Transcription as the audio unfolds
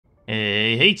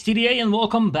Hey, it's TDA and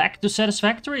welcome back to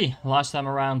Satisfactory. Last time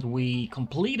around we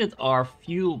completed our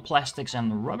fuel, plastics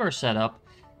and rubber setup.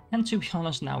 And to be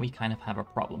honest, now we kind of have a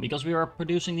problem because we are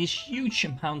producing these huge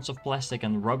amounts of plastic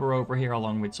and rubber over here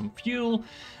along with some fuel.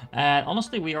 And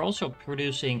honestly, we are also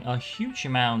producing a huge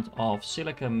amount of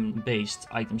silicon-based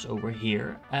items over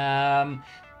here.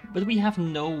 But we have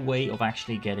no way of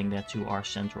actually getting that to our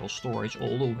central storage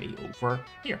all the way over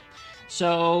here.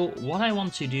 So what I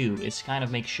want to do is kind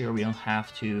of make sure we don't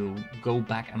have to go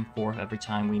back and forth every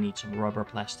time we need some rubber,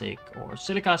 plastic or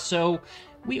silica. So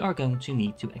we are going to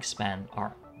need to expand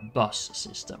our bus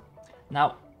system.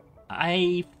 Now,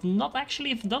 I've not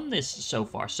actually done this so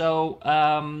far. So,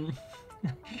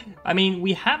 I mean,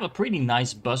 we have a pretty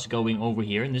nice bus going over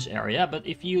here in this area. But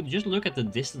if you just look at the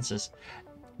distances,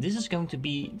 this is going to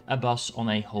be a bus on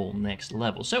a whole next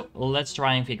level. So let's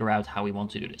try and figure out how we want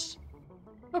to do this.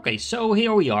 Okay, so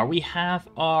here we are. We have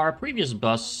our previous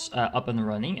bus up and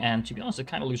running, and to be honest, it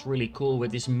kind of looks really cool with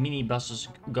these mini buses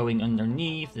going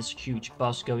underneath, this huge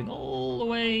bus going all the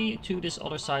way to this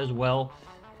other side as well.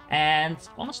 And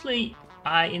honestly,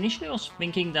 I initially was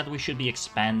thinking that we should be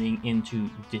expanding into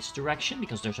this direction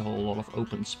because there's a whole lot of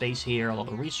open space here, a lot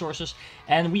of resources,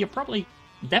 and we are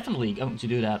definitely going to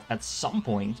do that at some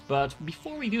point. But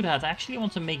before we do that, I actually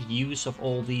want to make use of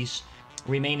all these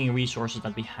remaining resources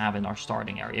that we have in our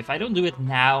starting area. If I don't do it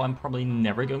now, I'm probably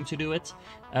never going to do it.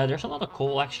 There's a lot of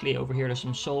coal actually over here, there's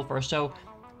some sulfur, so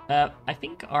I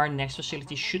think our next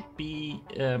facility should be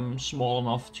small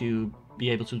enough to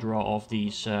be able to draw off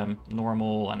these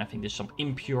normal, and I think there's some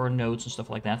impure nodes and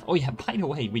stuff like that. Oh yeah, by the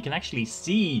way, we can actually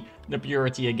see the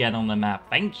purity again on the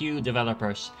map. Thank you,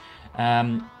 developers.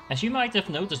 As you might have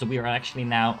noticed, we are actually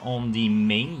now on the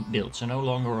main build, so no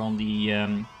longer on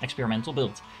the experimental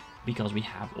build, because we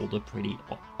have all the pretty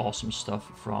awesome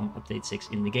stuff from update 6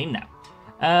 in the game now.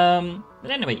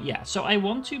 But anyway, yeah, so I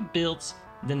want to build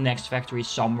the next factory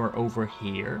somewhere over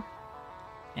here.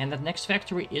 And that next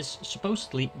factory is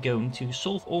supposedly going to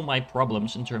solve all my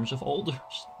problems in terms of all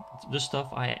the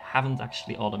stuff I haven't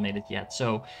actually automated yet.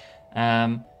 So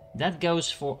that goes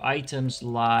for items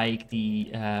like the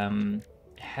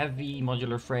heavy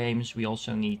modular frames. We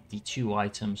also need the 2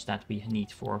 items that we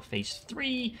need for phase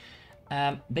 3.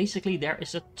 Basically, there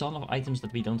is a ton of items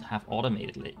that we don't have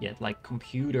automated yet, like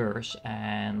computers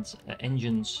and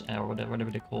engines, or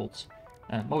whatever they're called.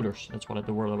 Motors, that's what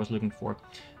the word I was looking for.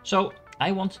 So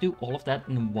I want to do all of that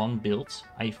in one build.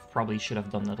 I probably should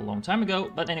have done that a long time ago,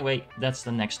 but anyway, that's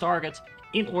the next target.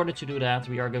 In order to do that,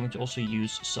 we are going to also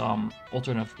use some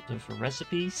alternative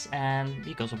recipes, and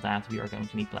because of that, we are going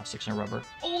to need plastics and rubber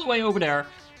all the way over there.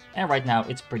 And right now,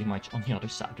 it's pretty much on the other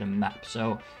side of the map.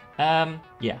 So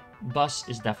yeah, bus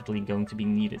is definitely going to be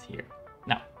needed here.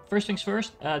 Now, first things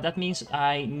first, that means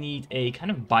I need a kind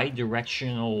of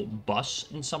bi-directional bus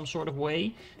in some sort of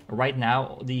way. Right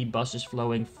now, the bus is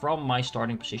flowing from my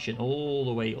starting position all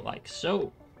the way like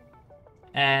so.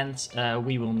 And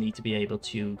we will need to be able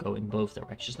to go in both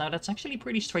directions. Now, that's actually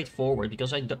pretty straightforward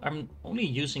because I'm only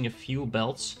using a few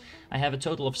belts. I have a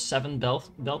total of 7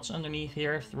 belts underneath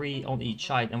here, 3 on each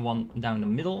side and 1 down the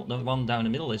middle. The one down the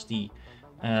middle is the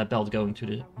belt going to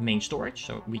the main storage,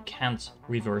 so we can't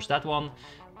reverse that one.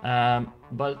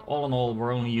 But all in all,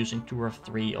 we're only using 2 or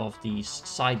 3 of these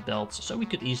side belts, so we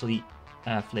could easily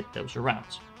flip those around.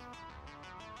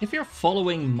 If you're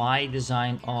following my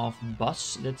design of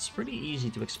bus, that's pretty easy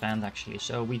to expand actually.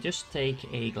 So we just take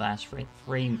a glass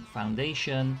frame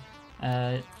foundation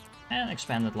and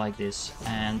expand it like this.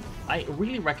 And I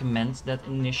really recommend that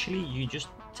initially you just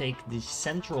take the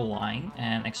central line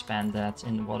and expand that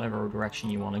in whatever direction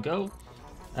you want to go.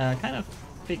 Kind of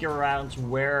figure out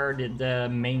where the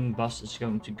main bus is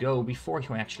going to go before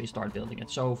you actually start building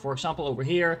it. So for example, over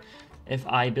here, if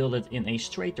I build it in a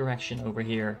straight direction over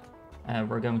here,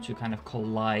 we're going to kind of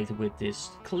collide with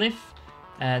this cliff.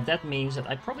 That means that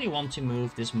I probably want to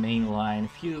move this main line a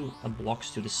few blocks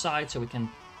to the side so we can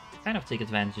kind of take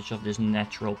advantage of this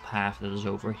natural path that is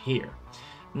over here.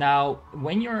 Now,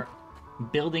 when you're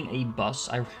building a bus,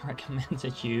 I recommend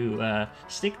that you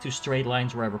stick to straight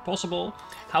lines wherever possible.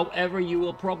 However, you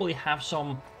will probably have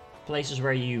some places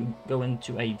where you go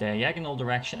into a diagonal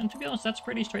direction, and to be honest, that's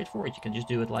pretty straightforward. You can just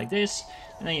do it like this,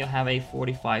 and then you have a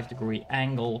 45-degree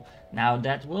angle. Now,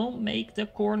 that will make the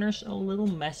corners a little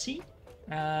messy.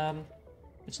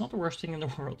 It's not the worst thing in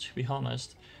the world, to be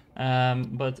honest.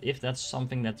 But if that's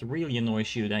something that really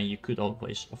annoys you, then you could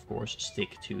always, of course,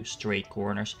 stick to straight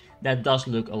corners. That does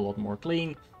look a lot more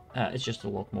clean. It's just a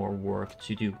lot more work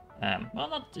to do.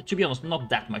 Well, to be honest, not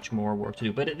that much more work to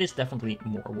do, but it is definitely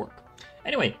more work.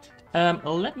 Anyway,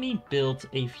 let me build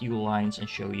a few lines and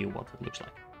show you what it looks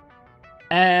like.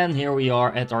 And here we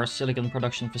are at our silicon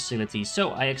production facility.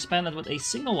 So I expanded with a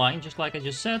single line, just like I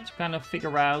just said, to kind of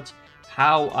figure out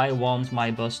how I want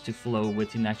my bus to flow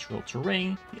with the natural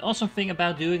terrain. The awesome thing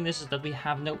about doing this is that we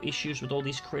have no issues with all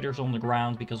these critters on the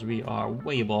ground because we are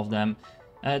way above them.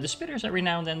 The spitters every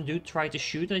now and then do try to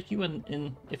shoot at you,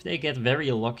 and if they get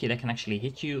very lucky they can actually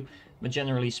hit you, but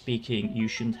generally speaking you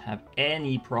shouldn't have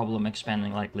any problem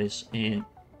expanding like this in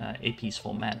a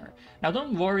peaceful manner. Now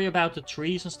don't worry about the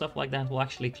trees and stuff like that, we'll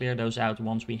actually clear those out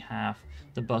once we have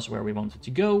the bus where we want it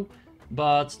to go,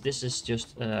 but this is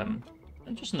just an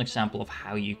example of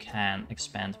how you can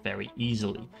expand very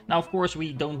easily. Now of course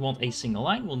we don't want a single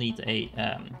line, we'll need a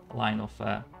line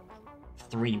of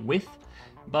 3 width,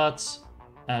 but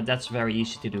that's very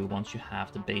easy to do once you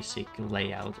have the basic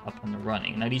layout up and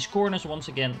running. Now these corners once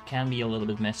again can be a little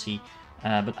bit messy,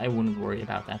 but I wouldn't worry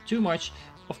about that too much.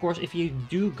 Of course, if you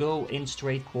do go in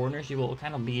straight corners, you will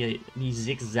kind of be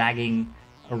zigzagging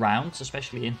around,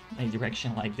 especially in a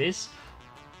direction like this.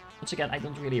 Once again, I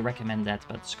don't really recommend that,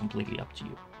 but it's completely up to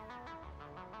you.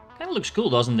 Kind of looks cool,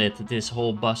 doesn't it, this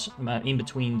whole bus in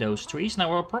between those trees. Now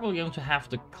we're probably going to have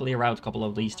to clear out a couple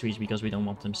of these trees because we don't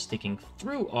want them sticking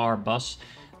through our bus,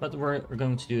 but we're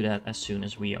going to do that as soon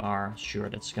as we are sure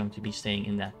that's going to be staying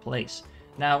in that place.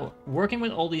 Now, working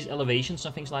with all these elevations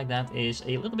and things like that is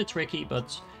a little bit tricky,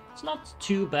 but it's not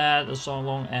too bad as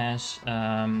long as,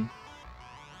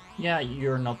 yeah,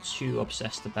 you're not too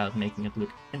obsessed about making it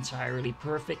look entirely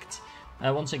perfect.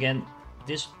 Once again,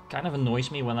 this kind of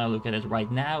annoys me when I look at it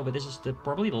right now, but this is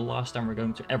probably the last time we're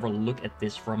going to ever look at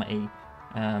this from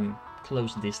a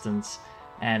close distance.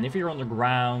 And if you're on the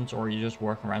ground or you're just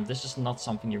working around, this is not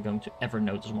something you're going to ever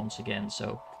notice once again,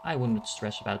 so I wouldn't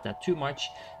stress about that too much.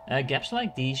 Gaps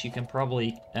like these you can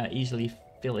probably easily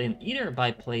fill in either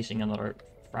by placing another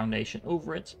foundation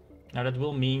over it. Now that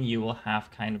will mean you will have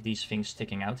kind of these things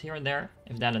sticking out here and there.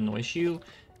 If that annoys you,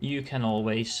 you can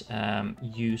always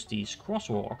use these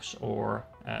crosswalks or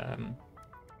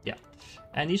yeah.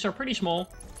 And these are pretty small,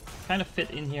 kind of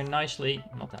fit in here nicely,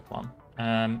 not that one.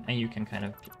 And you can kind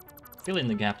of fill in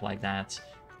the gap like that,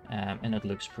 and it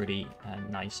looks pretty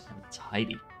nice and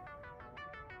tidy.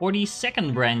 For the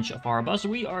second branch of our bus,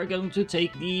 we are going to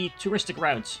take the touristic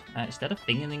route. Is that a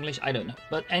thing in English? I don't know.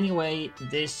 But anyway,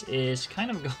 this is kind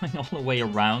of going all the way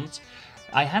around.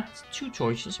 I had 2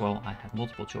 choices. Well, I had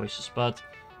multiple choices, but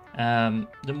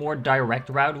the more direct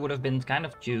route would have been kind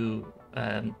of to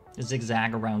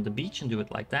zigzag around the beach and do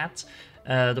it like that.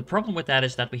 The problem with that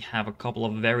is that we have a couple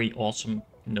of very awesome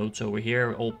nodes over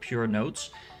here, all pure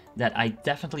nodes, that I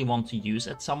definitely want to use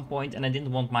at some point, and I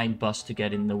didn't want my bus to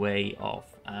get in the way of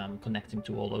connecting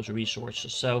to all those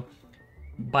resources. So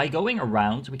by going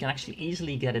around, we can actually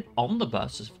easily get it on the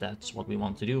bus if that's what we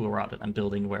want to do, rather than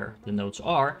building where the nodes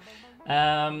are.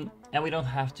 And we don't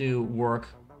have to work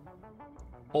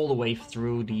all the way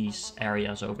through these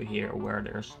areas over here where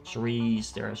there's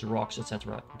trees, there's rocks,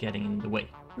 etc. getting in the way.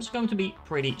 It's going to be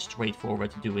pretty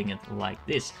straightforward doing it like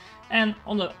this. And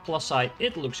on the plus side,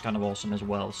 it looks kind of awesome as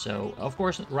well. So of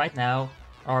course, right now,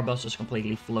 our bus is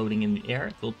completely floating in the air.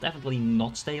 It will definitely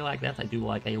not stay like that. I do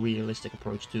like a realistic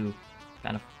approach to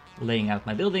kind of laying out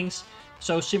my buildings.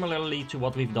 So similarly to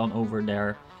what we've done over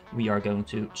there, we are going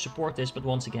to support this. But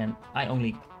once again, I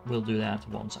only will do that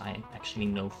once I actually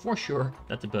know for sure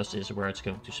that the bus is where it's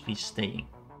going to be staying.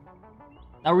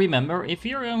 Now remember, if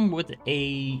you're going with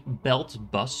a belt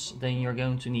bus, then you're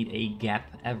going to need a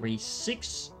gap every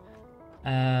 6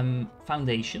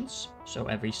 foundations. So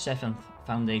every 7th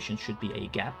foundation should be a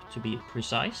gap, to be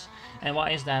precise. And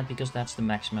why is that? Because that's the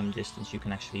maximum distance you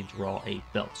can actually draw a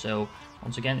belt. So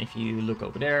once again, if you look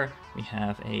over there, we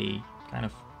have a kind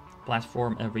of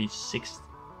platform every 6th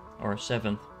or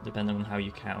 7th, depending on how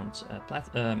you count,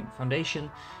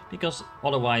 foundation, because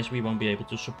otherwise we won't be able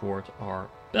to support our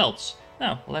belts.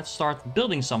 Now, let's start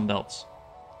building some belts.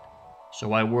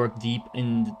 So I work deep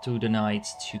into the night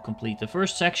to complete the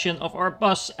first section of our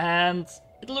bus, and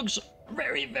it looks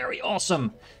very, very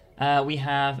awesome. We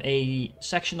have a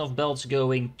section of belts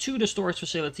going to the storage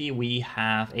facility. We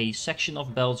have a section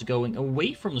of belts going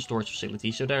away from the storage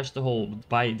facility. So there's the whole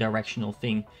bi-directional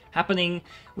thing happening.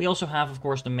 We also have, of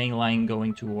course, the main line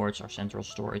going towards our central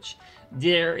storage.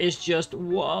 There is just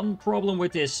one problem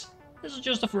with this. This is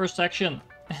just the first section,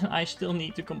 and I still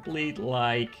need to complete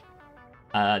like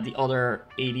the other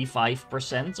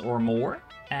 85% or more.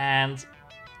 And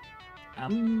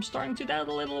I'm starting to doubt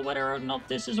a little whether or not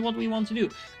this is what we want to do.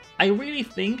 I really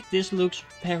think this looks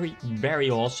very, very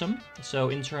awesome. So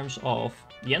in terms of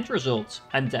the end result,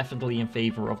 I'm definitely in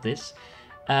favor of this.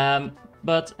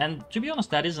 But, and to be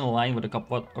honest, that is in line with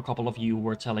what a couple of you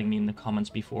were telling me in the comments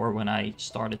before when I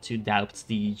started to doubt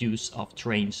the use of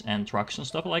trains and trucks and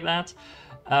stuff like that.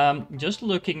 Just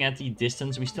looking at the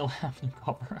distance we still have to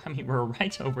cover, I mean, we're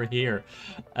right over here.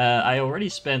 I already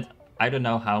spent, I don't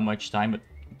know how much time, but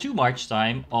too much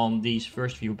time on these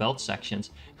first few belt sections.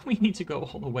 We need to go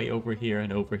all the way over here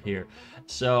and over here.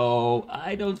 So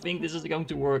I don't think this is going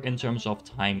to work in terms of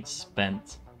time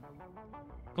spent.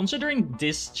 Considering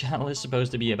this channel is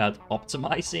supposed to be about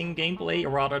optimizing gameplay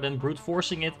rather than brute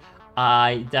forcing it,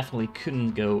 I definitely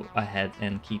couldn't go ahead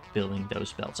and keep building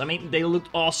those belts. I mean, they looked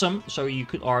awesome, so you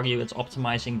could argue it's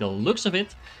optimizing the looks of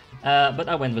it, but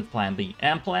I went with plan B.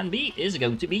 And plan B is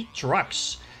going to be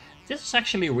trucks. This is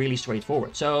actually really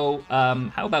straightforward. So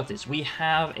how about this? We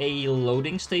have a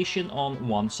loading station on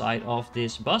one side of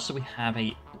this bus. We have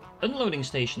a unloading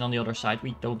station on the other side.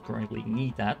 We don't currently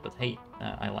need that, but hey,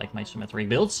 I like my symmetry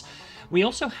builds. We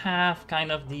also have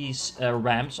kind of these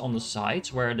ramps on the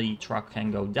sides where the truck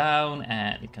can go down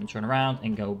and it can turn around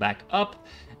and go back up.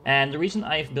 And the reason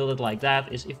I've built it like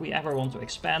that is if we ever want to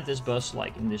expand this bus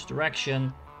like in this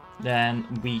direction, then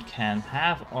we can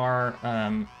have our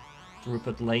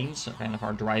throughput lanes, so kind of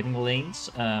our driving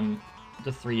lanes,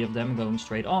 the three of them going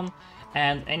straight on,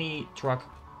 and any truck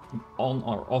on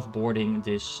or off boarding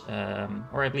this,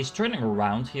 or at least turning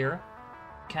around here,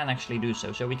 can actually do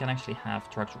so. So we can actually have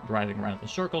trucks driving around in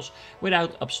circles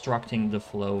without obstructing the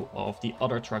flow of the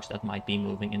other trucks that might be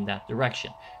moving in that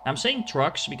direction. Now, I'm saying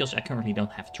trucks because I currently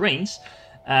don't have trains,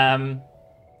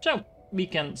 so we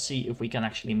can see if we can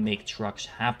actually make trucks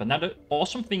happen. Now, the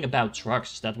awesome thing about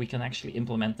trucks is that we can actually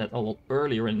implement that a lot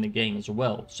earlier in the game as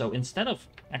well. So instead of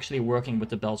actually working with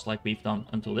the belts like we've done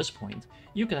until this point,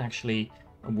 you can actually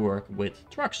work with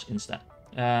trucks instead.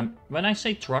 When I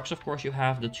say trucks, of course, you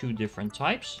have the two different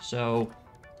types. So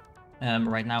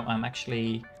right now I'm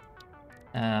actually,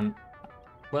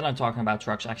 when I'm talking about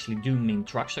trucks, I actually do mean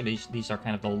trucks. So these are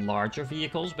kind of the larger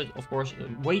vehicles, but of course,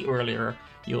 way earlier,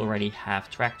 you already have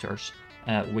tractors,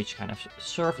 which kind of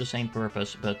serve the same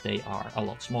purpose, but they are a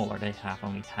lot smaller. They have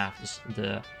only half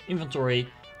the inventory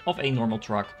of a normal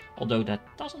truck, although that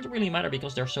doesn't really matter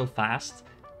because they're so fast.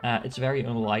 It's very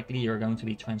unlikely you're going to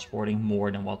be transporting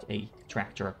more than what a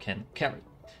tractor can carry.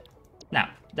 Now,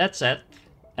 that said,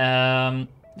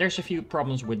 there's a few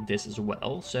problems with this as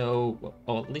well. So,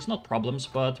 well, at least not problems,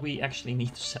 but we actually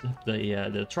need to set up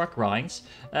the truck grinds.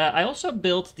 I also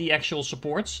built the actual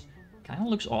supports. Kind of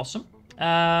looks awesome.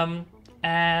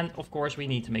 And of course, we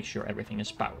need to make sure everything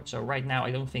is powered. So right now,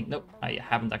 I don't think, nope, I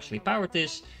haven't actually powered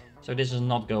this. So this is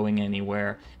not going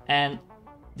anywhere. And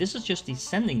this is just the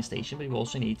sending station, but we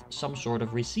also need some sort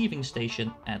of receiving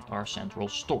station at our central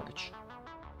storage.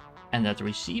 And that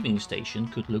receiving station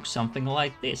could look something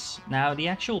like this. Now, the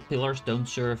actual pillars don't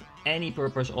serve any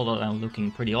purpose other than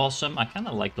looking pretty awesome. I kind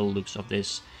of like the looks of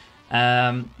this.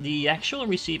 The actual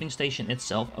receiving station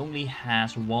itself only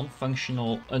has one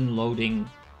functional unloading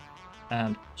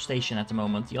station at the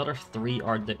moment. The other three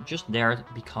are just there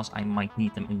because I might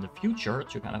need them in the future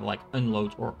to kind of like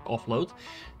unload or offload.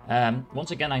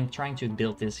 Once again, I'm trying to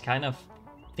build this kind of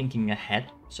thinking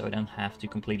ahead, so I don't have to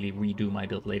completely redo my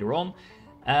build later on.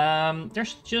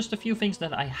 There's just a few things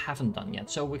that I haven't done yet.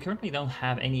 So we currently don't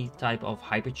have any type of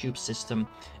hypertube system,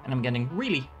 and I'm getting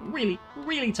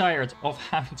really tired of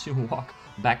having to walk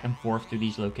back and forth to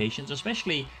these locations,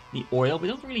 especially the oil. We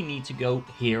don't really need to go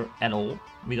here at all.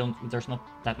 There's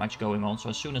not that much going on. So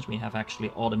as soon as we have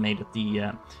actually automated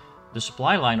the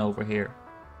supply line over here,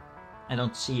 I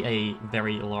don't see a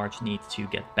very large need to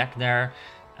get back there.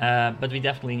 But we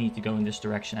definitely need to go in this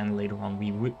direction, and later on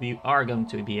we are going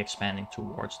to be expanding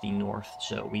towards the north,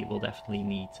 so we will definitely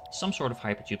need some sort of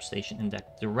hypertube station in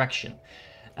that direction.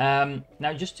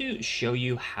 Now, just to show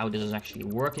you how this is actually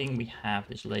working, we have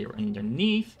this layer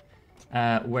underneath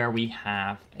where we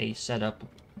have a setup,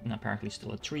 and apparently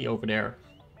still a tree over there.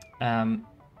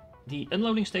 The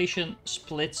unloading station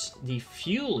splits the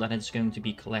fuel that it's going to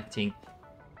be collecting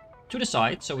to the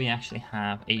side, so we actually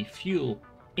have a fuel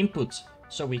input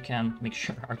so we can make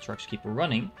sure our trucks keep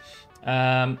running.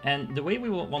 And the way we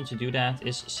will want to do that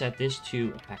is set this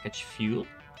to package fuel,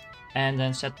 and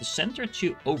then set the center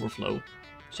to overflow,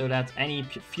 so that any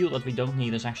fuel that we don't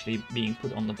need is actually being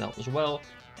put on the belt as well.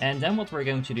 And then what we're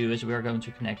going to do is we're going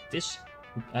to connect this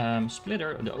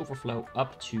splitter, the overflow,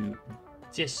 up to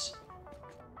this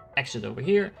exit over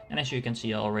here, and as you can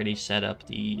see, I already set up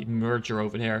the merger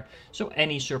over there, so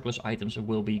any surplus items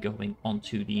will be going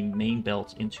onto the main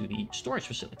belt into the storage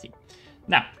facility.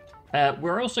 Now,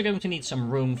 we're also going to need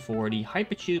some room for the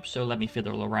hypertube, so let me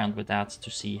fiddle around with that to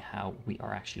see how we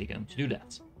are actually going to do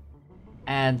that.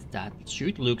 And that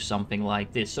should look something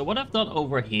like this. So what I've done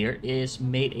over here is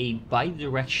made a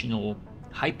bi-directional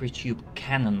hypertube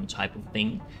cannon type of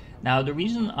thing. Now the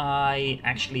reason I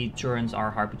actually turned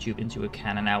our hypertube into a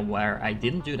cannon now where I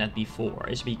didn't do that before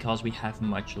is because we have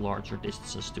much larger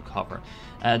distances to cover.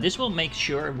 This will make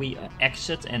sure we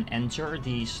exit and enter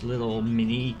these little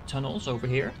mini tunnels over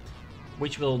here,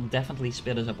 which will definitely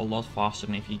speed us up a lot faster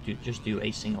than if you just do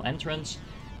a single entrance.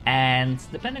 And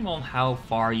depending on how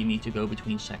far you need to go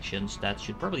between sections, that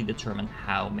should probably determine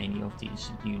how many of these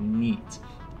you need.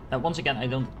 Once again, I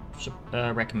don't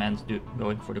recommend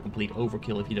going for the complete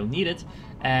overkill if you don't need it,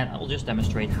 and I'll just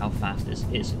demonstrate how fast this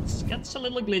is. It gets a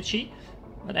little glitchy,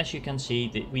 but as you can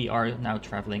see, we are now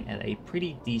traveling at a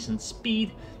pretty decent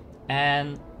speed,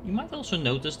 and you might also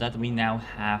notice that we now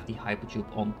have the hypertube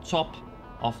on top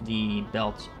of the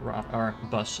belt or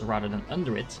bus rather than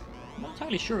under it. I'm not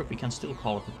entirely sure if we can still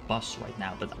call it a bus right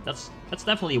now, but that's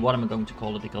definitely what I'm going to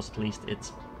call it, because at least it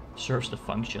serves the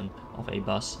function of a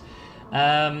bus.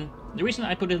 The reason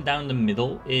I put it down in the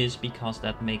middle is because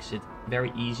that makes it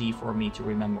very easy for me to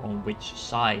remember on which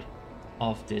side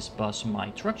of this bus my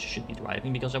trucks should be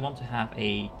driving, because I want to have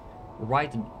a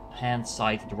right hand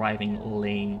side driving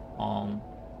lane on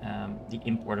the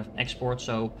import and export,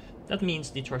 so that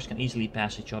means the trucks can easily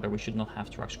pass each other. We should not have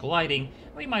trucks colliding.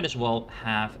 We might as well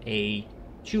have a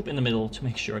tube in the middle to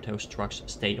make sure those trucks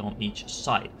stay on each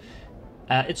side.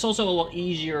 It's also a lot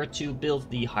easier to build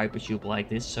the hypertube like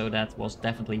this, so that was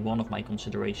definitely one of my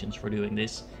considerations for doing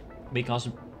this, because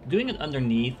doing it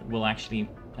underneath will actually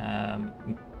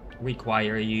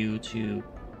require you to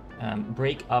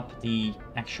break up the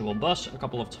actual bus a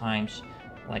couple of times,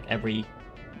 like every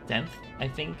 10th, I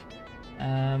think,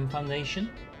 foundation.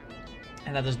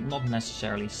 And that is not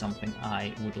necessarily something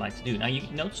I would like to do. Now you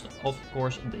noticed, of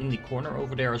course, in the corner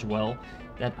over there as well,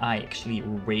 that I actually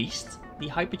raised the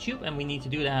hypertube, and we need to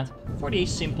do that for the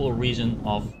simple reason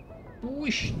of,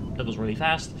 whoosh, that was really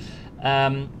fast,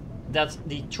 that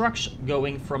the trucks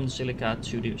going from the silica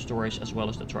to the storage, as well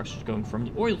as the trucks going from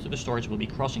the oil to the storage, will be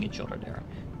crossing each other there.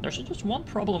 There's just one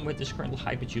problem with this current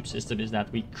hypertube system, is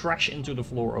that we crash into the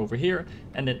floor over here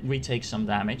and that we take some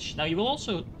damage. Now you will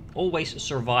also always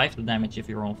survive the damage if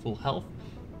you're on full health,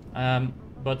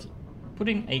 but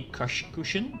putting a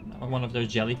cushion or one of those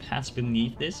jelly pads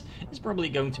beneath this is probably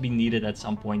going to be needed at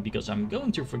some point, because I'm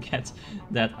going to forget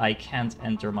that I can't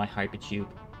enter my hypertube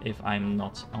if I'm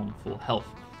not on full health.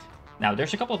 Now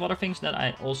there's a couple of other things that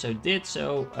I also did.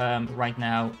 So right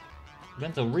now it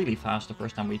went really fast the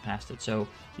first time we passed it, so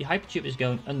the hypertube is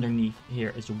going underneath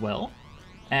here as well,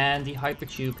 and the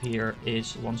hypertube here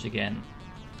is once again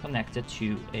connected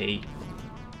to a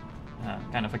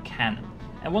kind of a cannon.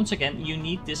 And once again, you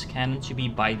need this cannon to be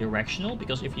bi-directional,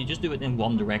 because if you just do it in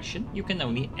one direction, you can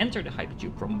only enter the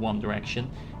hypertube from one direction,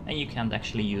 and you can't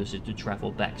actually use it to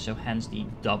travel back, so hence the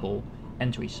double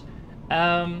entries.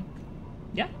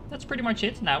 Yeah, that's pretty much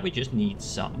it. Now we just need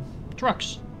some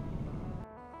trucks.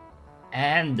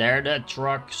 And there the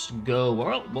trucks go.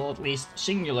 Well, at least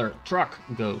singular truck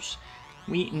goes.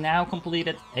 We now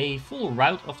completed a full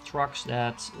route of trucks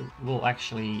that will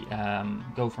actually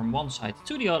go from one side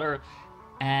to the other,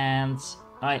 and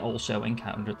I also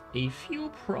encountered a few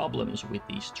problems with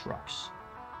these trucks.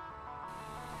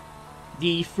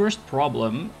 The first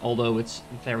problem, although it's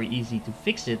very easy to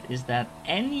fix it, is that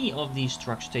any of these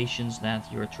truck stations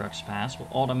that your trucks pass will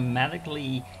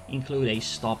automatically include a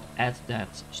stop at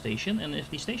that station, and if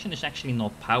the station is actually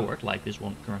not powered, like this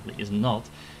one currently is not,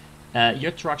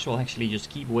 your trucks will actually just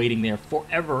keep waiting there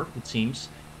forever, it seems,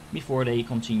 before they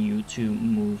continue to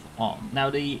move on.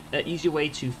 Now the easy way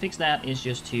to fix that is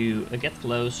just to get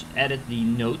close, edit the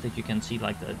note that you can see,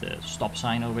 like the stop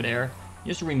sign over there.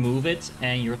 Just remove it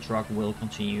and your truck will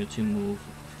continue to move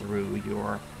through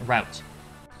your route.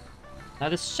 Now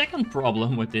the second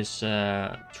problem with this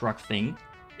truck thing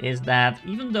is that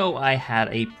even though I had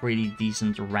a pretty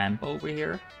decent ramp over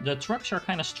here, the trucks are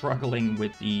kind of struggling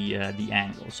with the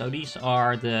angle. So these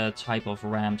are the type of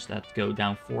ramps that go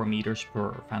down 4 meters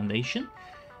per foundation.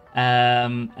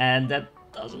 And that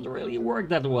doesn't really work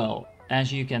that well.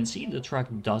 As you can see, the truck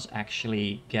does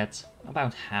actually get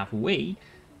about halfway.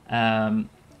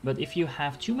 But if you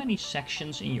have too many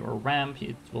sections in your ramp,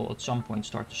 it will at some point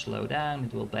start to slow down,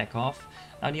 it will back off.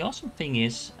 Now the awesome thing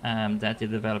is that the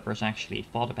developers actually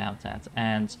thought about that,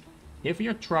 and if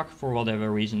your truck for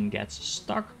whatever reason gets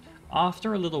stuck,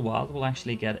 after a little while it will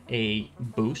actually get a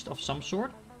boost of some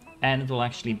sort, and it will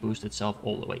actually boost itself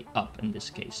all the way up in this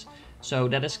case. So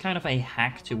that is kind of a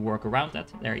hack to work around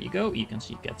that. There you go, you can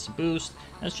see it gets a boost.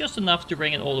 That's just enough to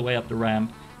bring it all the way up the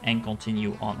ramp and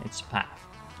continue on its path.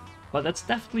 But that's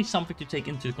definitely something to take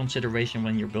into consideration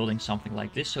when you're building something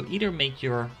like this. So either make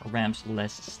your ramps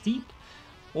less steep,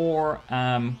 or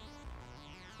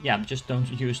yeah, just don't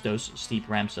use those steep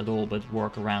ramps at all, but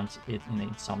work around it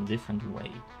in some different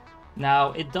way.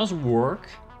 Now, it does work,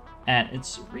 and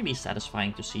it's really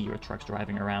satisfying to see your trucks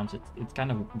driving around. It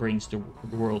kind of brings the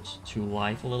world to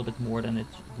life a little bit more than it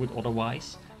would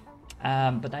otherwise.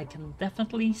 But I can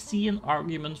definitely see an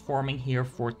argument forming here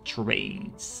for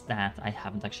trains that I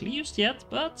haven't actually used yet,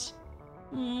 but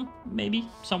maybe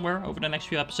somewhere over the next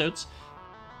few episodes.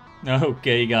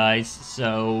 Okay guys,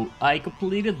 so I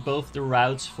completed both the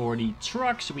routes for the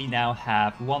trucks. We now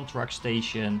have one truck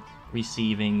station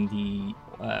receiving the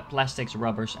plastics,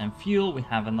 rubbers and fuel. We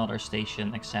have another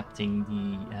station accepting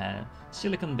the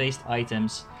silicon-based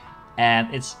items.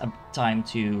 And it's time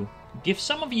to give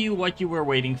some of you what you were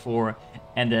waiting for,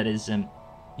 and that is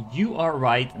you are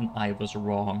right and I was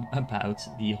wrong about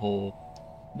the whole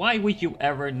why would you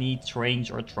ever need trains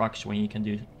or trucks when you can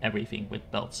do everything with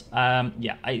belts.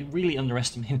 Yeah, I really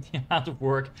underestimated the amount of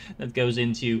work that goes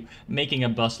into making a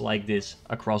bus like this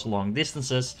across long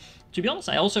distances. To be honest,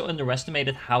 I also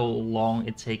underestimated how long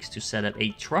it takes to set up a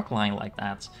truck line like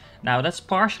that. Now, that's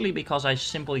partially because I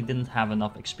simply didn't have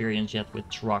enough experience yet with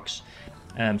trucks.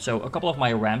 So a couple of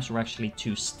my ramps were actually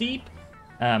too steep.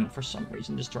 For some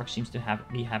reason, this truck seems to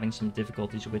be having some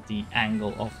difficulties with the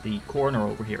angle of the corner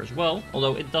over here as well.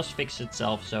 Although it does fix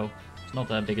itself, so it's not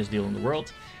the biggest deal in the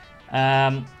world.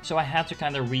 So I had to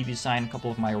kind of redesign a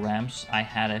couple of my ramps. I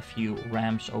had a few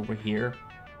ramps over here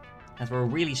that were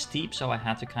really steep, so I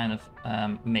had to kind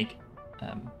of make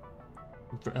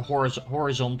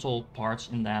horizontal parts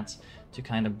in that to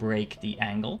kind of break the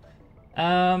angle.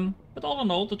 But all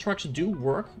in all, the trucks do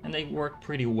work, and they work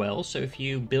pretty well. So if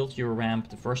you build your ramp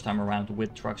the first time around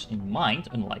with trucks in mind,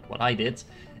 unlike what I did,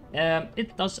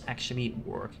 it does actually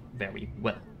work very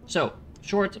well. So,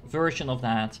 short version of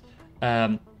that,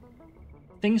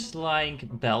 things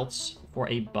like belts for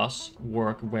a bus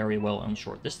work very well on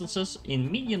short distances. In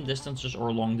medium distances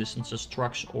or long distances,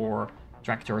 trucks or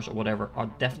tractors or whatever are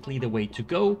definitely the way to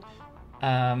go.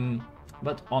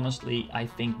 But honestly, I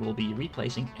think we'll be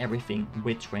replacing everything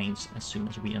with trains as soon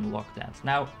as we unlock that.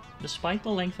 Now, despite the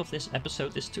length of this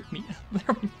episode, this took me a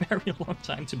very, very long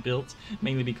time to build,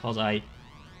 mainly because I,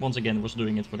 once again, was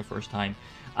doing it for the first time.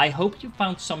 I hope you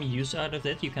found some use out of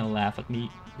it. You can laugh at me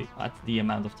at the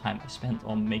amount of time I spent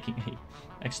on making an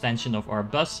extension of our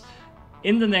bus.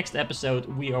 In the next episode,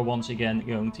 we are once again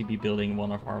going to be building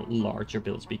one of our larger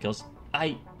builds, because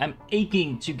I am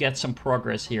aching to get some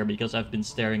progress here, because I've been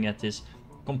staring at this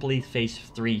complete phase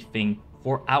 3 thing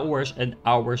for hours and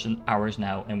hours and hours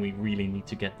now, and we really need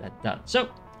to get that done. So,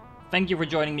 thank you for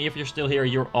joining me. If you're still here,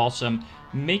 you're awesome.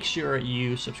 Make sure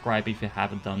you subscribe if you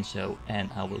haven't done so,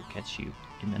 and I will catch you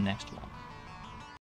in the next one.